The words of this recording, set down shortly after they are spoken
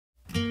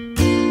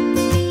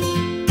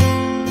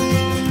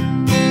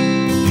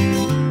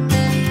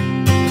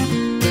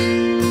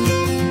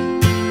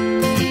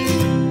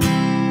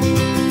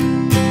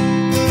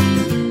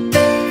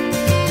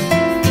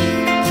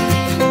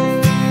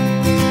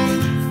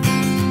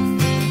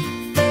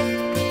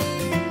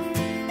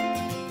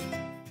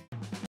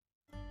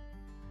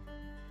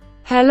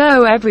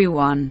Hello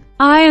everyone,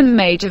 I am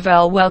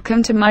Majorvel.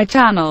 Welcome to my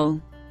channel.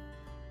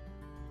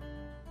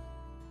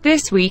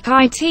 This week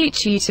I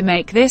teach you to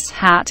make this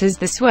hat as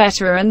the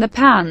sweater and the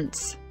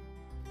pants.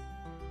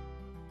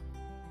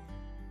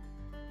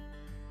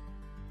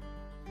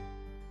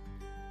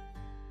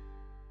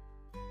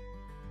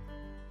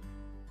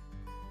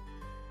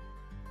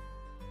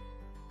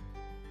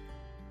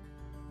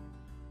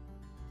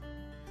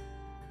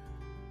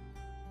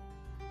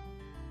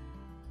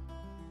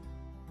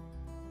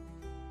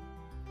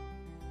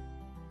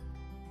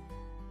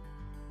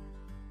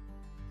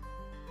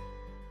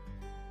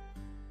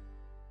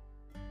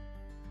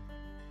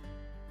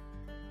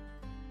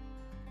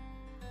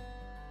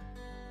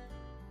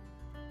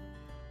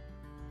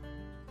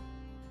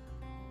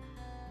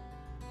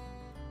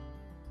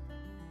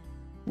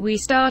 We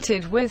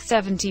started with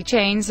 70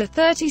 chains of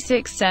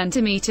 36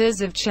 centimeters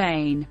of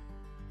chain.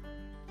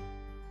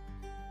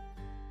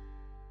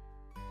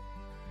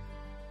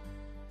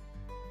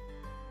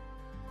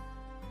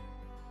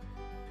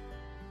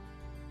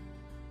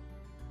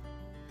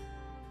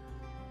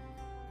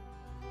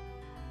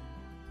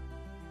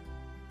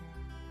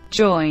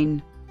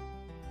 Join.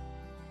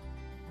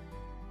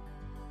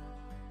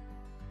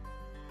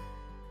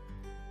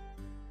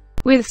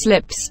 With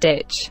slip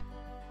stitch.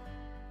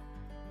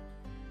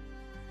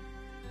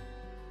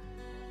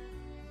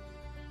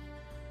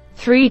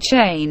 Three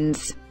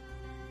chains.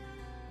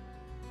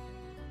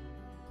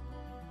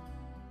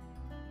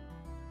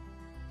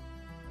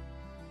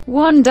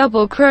 One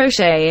double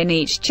crochet in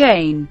each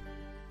chain.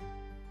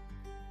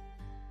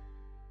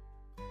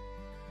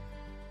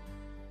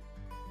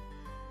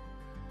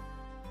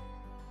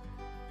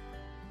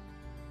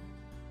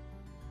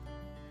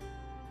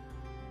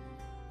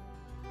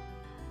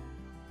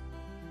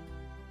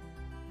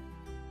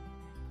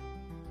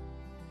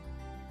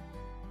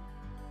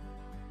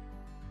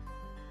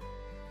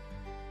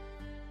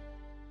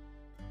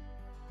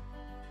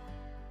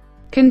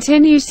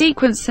 Continue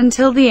sequence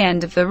until the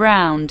end of the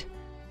round.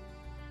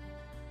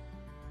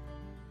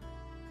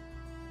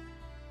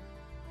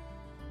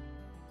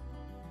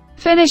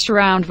 Finish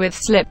round with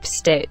slip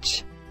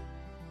stitch.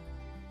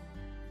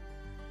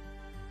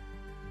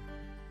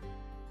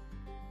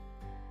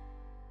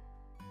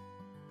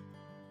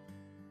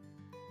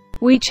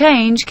 We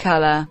change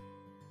color.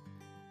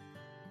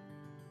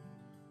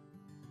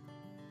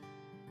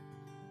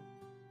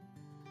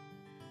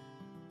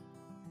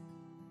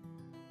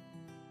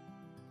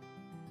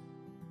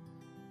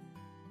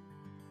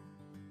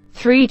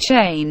 Three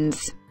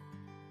chains.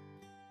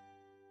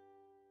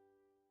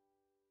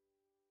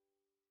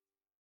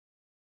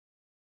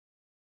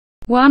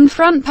 One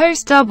front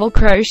post double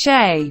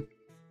crochet.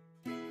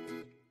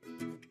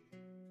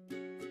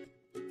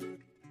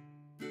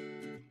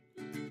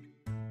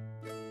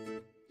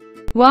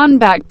 One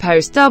back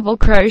post double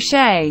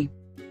crochet.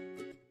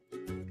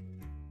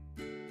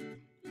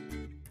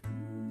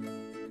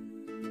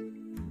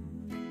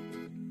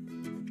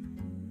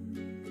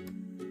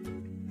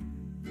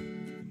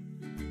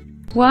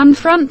 One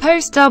front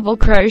post double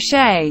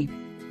crochet.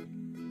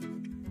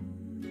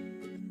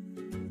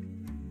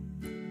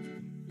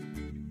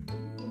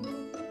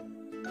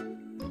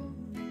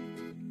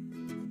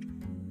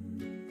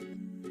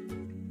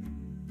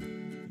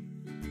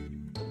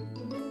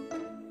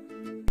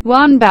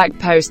 One back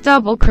post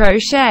double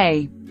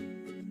crochet.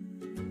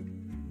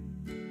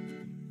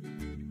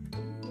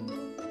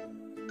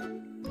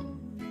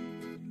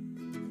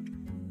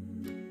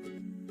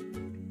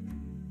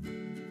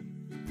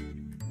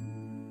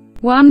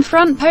 One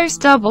front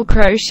post double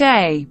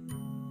crochet.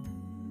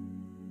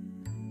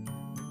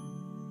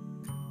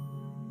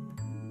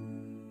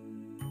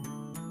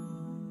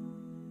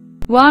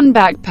 One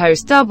back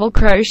post double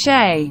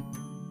crochet.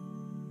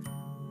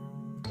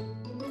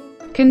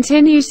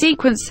 Continue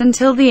sequence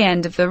until the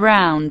end of the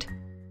round.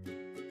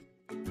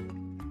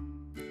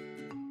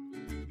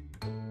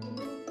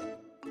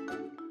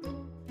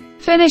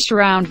 Finish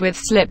round with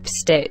slip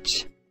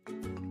stitch.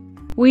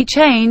 We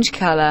change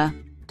color.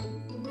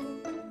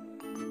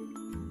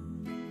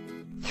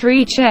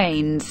 Three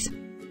chains.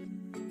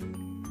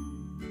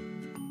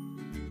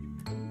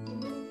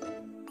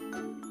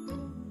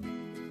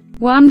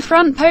 One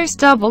front post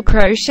double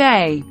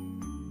crochet.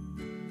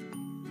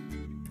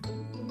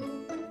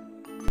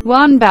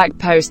 One back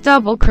post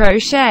double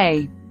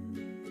crochet.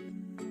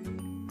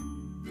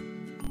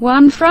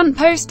 One front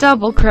post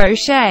double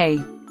crochet.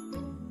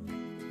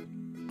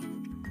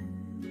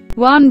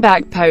 One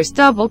back post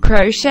double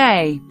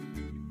crochet.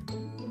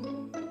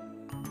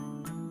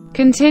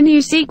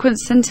 Continue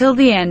sequence until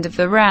the end of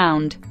the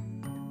round.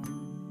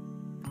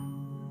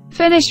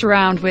 Finish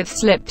round with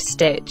slip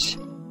stitch.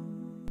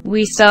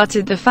 We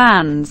started the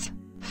fans.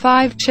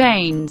 5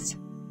 chains.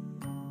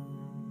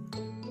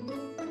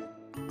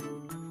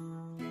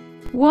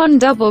 One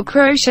double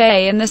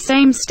crochet in the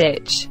same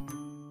stitch.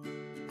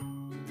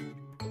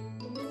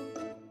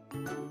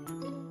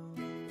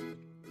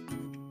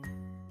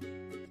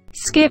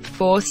 Skip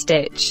 4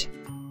 stitch.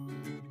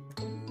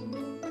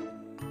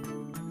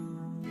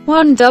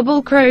 1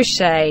 double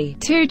crochet,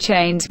 2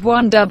 chains,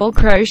 1 double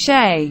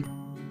crochet.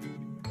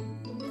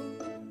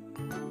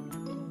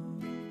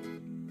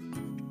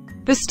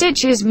 The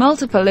stitch is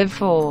multiple of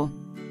 4.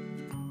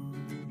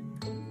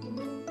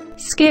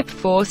 Skip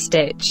 4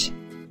 stitch.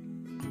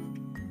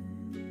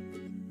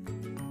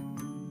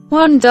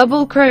 1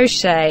 double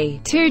crochet,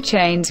 2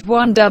 chains,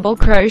 1 double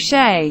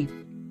crochet.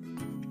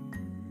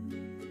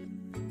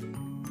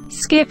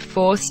 Skip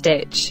 4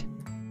 stitch.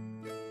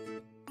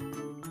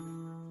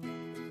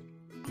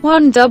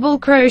 1 double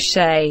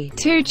crochet,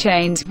 2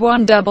 chains,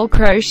 1 double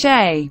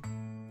crochet.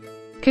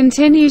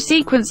 Continue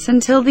sequence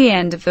until the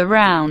end of the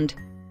round.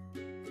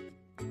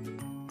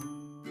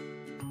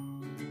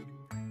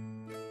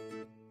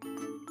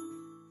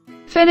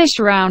 Finish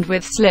round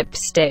with slip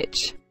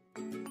stitch.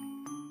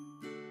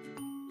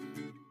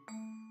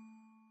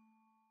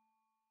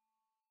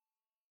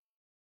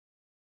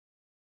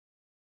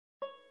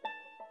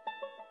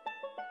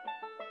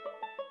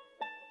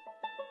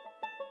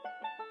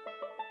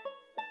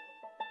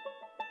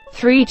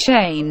 Three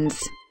chains.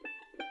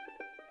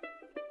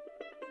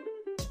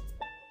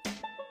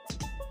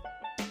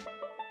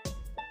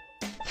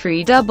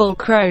 Three double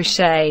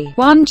crochet,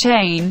 1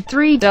 chain,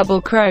 3 double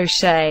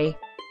crochet.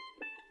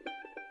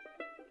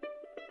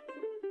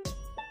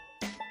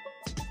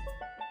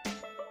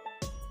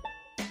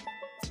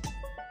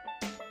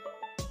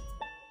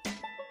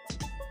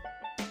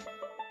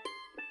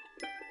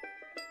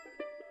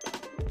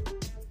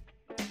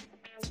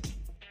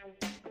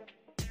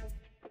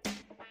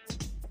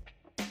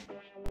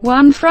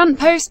 One front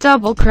post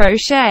double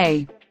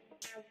crochet.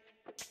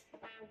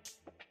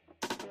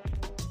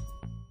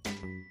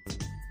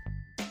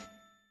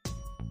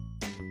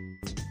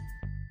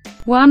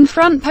 One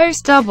front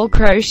post double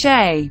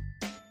crochet.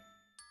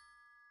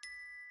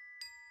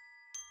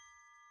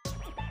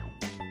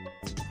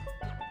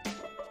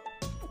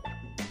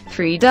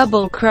 Three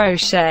double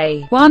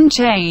crochet, 1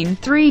 chain,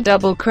 3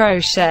 double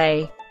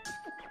crochet.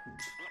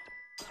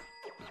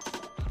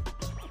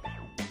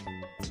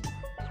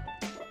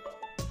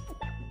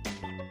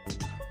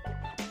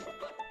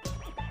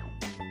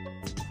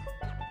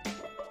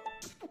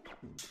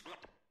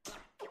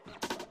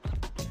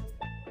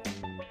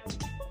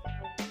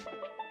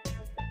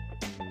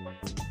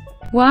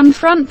 One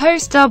front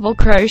post double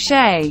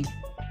crochet.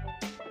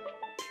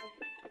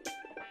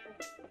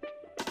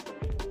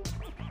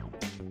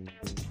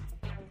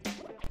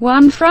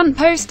 One front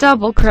post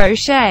double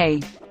crochet.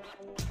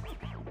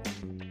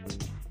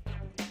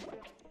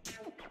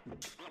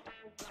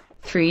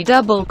 Three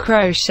double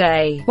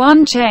crochet,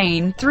 1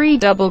 chain, 3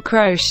 double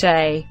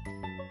crochet.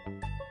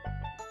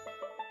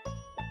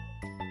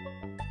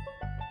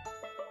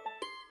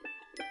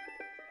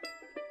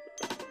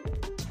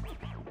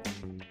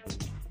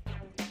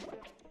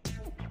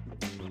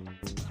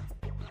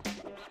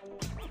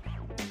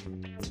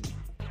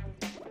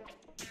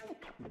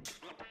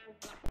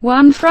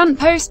 One front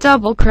post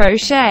double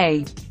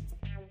crochet.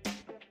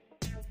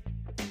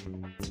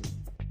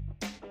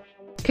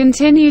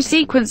 Continue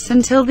sequence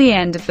until the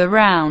end of the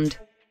round.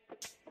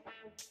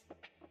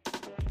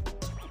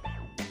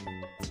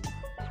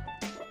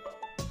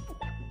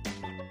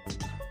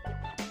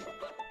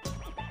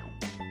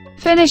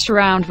 Finish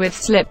round with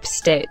slip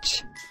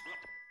stitch.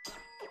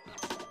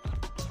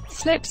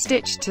 Slip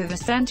stitch to the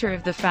center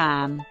of the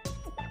fan.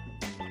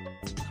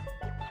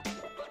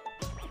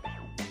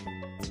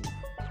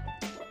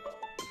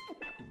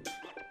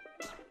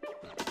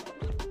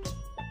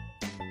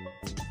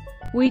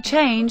 We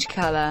change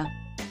color.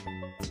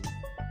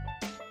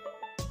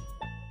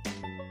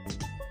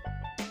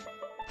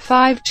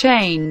 5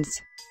 chains.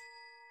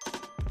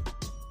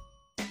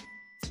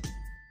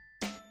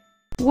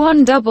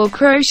 1 double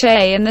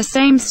crochet in the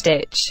same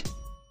stitch.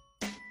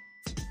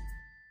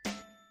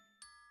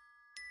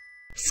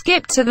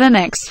 Skip to the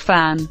next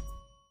fan.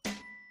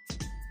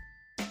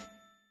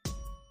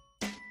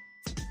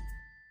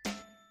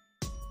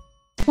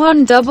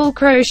 One double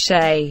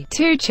crochet,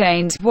 2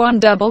 chains, 1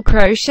 double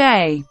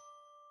crochet.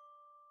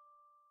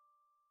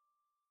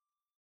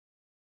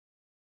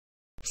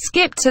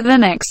 Skip to the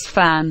next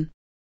fan.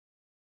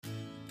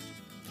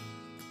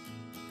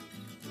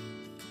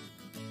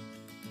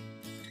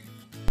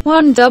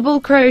 One double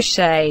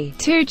crochet,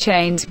 2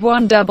 chains,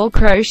 1 double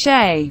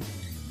crochet.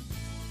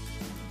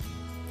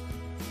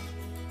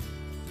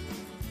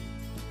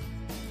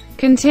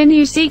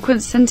 Continue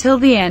sequence until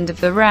the end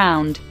of the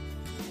round.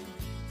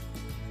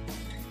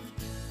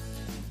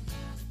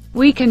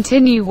 We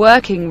continue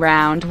working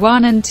round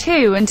 1 and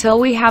 2 until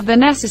we have the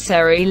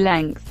necessary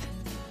length.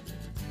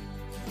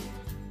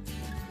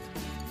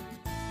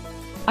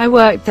 I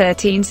worked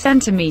 13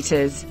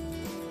 centimeters.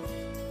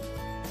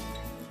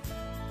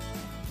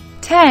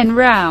 10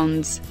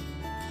 rounds.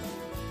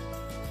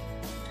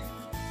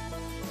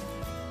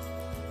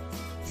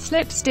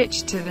 Slip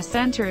stitch to the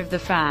center of the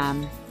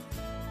fan.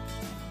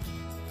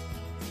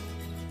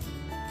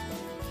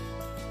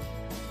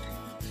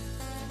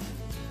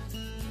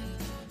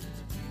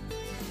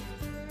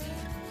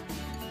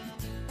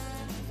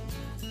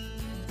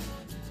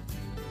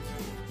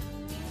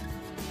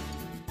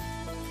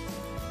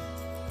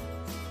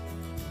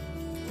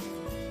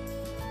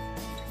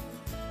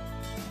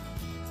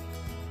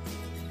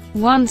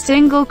 1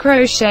 single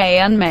crochet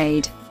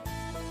unmade.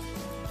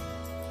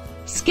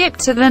 Skip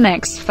to the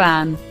next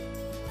fan.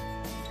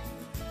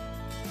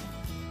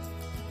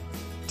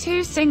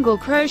 2 single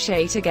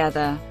crochet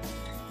together.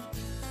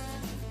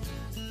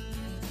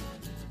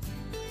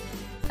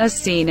 As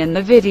seen in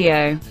the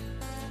video.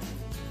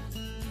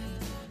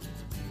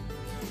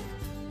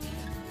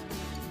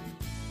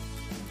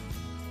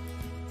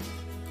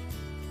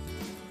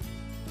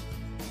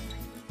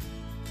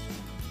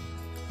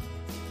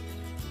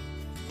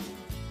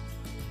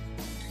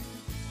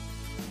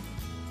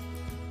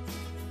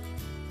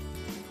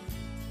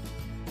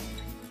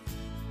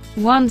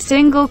 One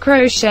single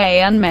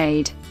crochet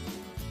unmade.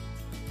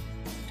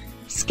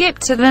 Skip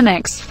to the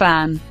next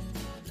fan.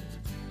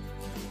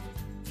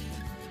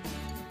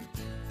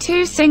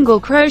 2 single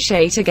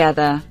crochet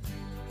together.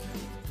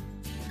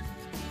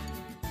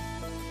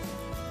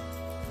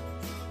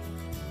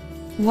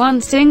 One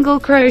single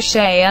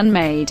crochet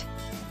unmade.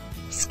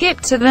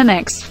 Skip to the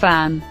next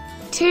fan.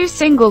 2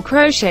 single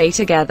crochet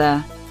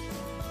together.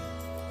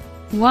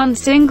 One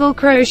single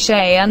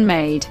crochet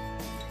unmade.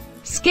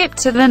 Skip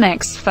to the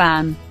next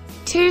fan.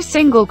 2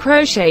 single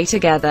crochet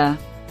together.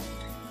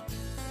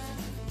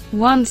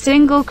 One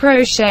single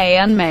crochet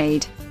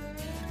unmade.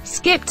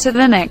 Skip to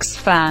the next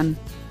fan.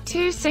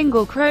 2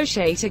 single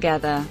crochet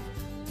together.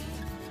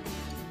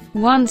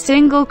 One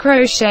single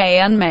crochet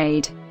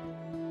unmade.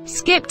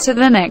 Skip to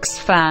the next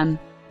fan.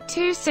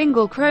 2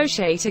 single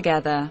crochet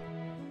together.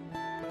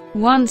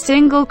 One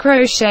single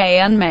crochet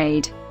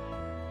unmade.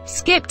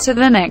 Skip to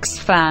the next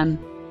fan.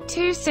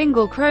 2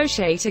 single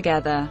crochet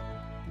together.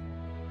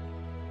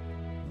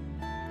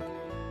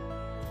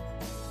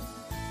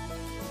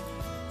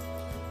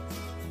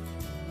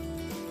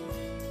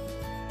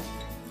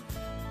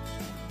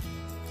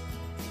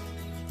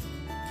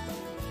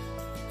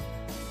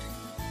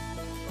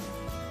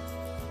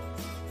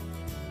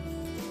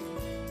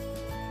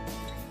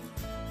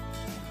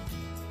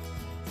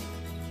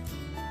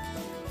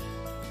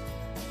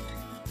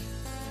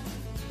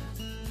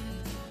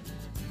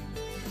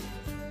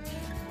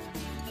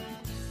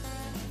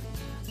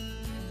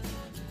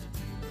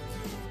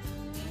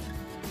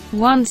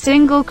 One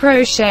single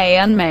crochet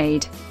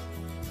unmade.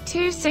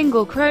 2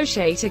 single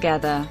crochet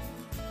together.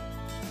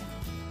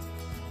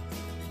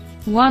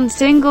 One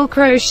single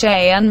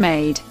crochet unmade.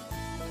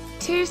 2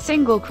 single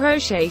crochet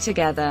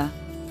together.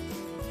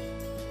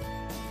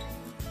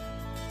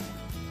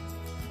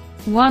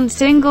 One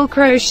single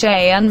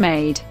crochet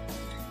unmade.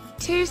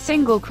 2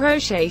 single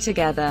crochet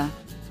together.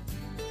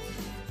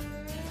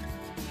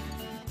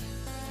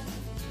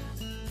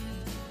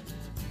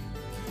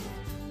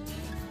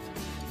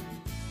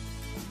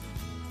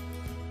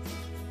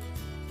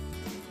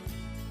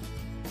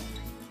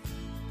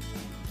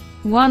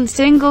 One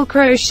single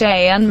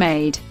crochet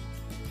unmade.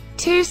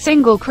 2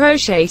 single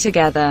crochet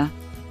together.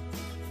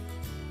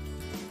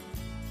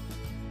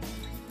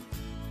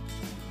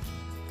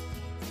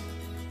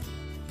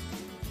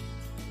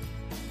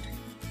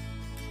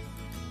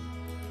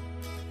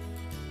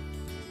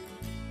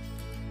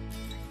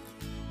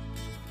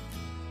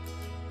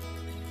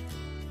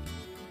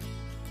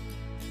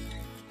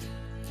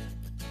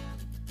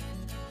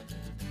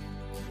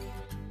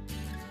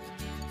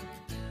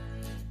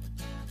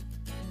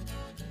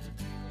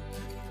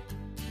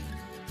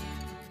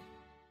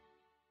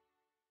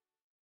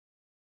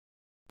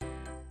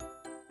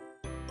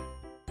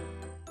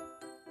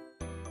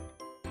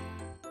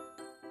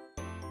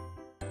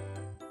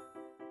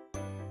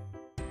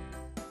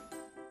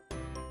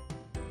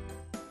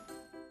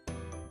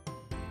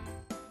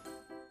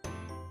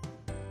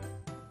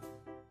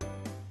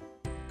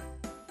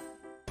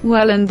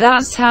 Well, and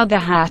that's how the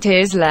hat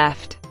is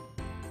left.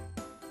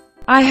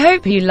 I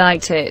hope you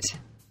liked it.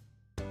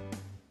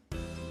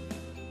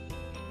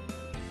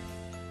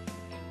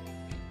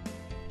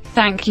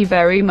 Thank you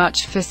very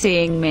much for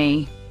seeing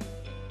me.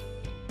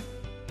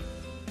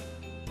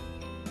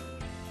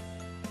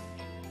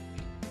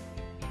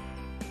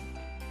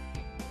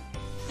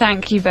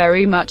 Thank you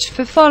very much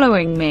for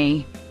following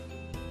me.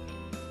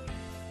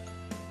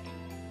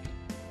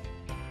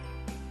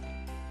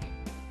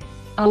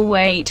 I'll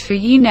wait for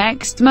you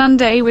next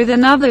Monday with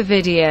another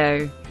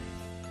video.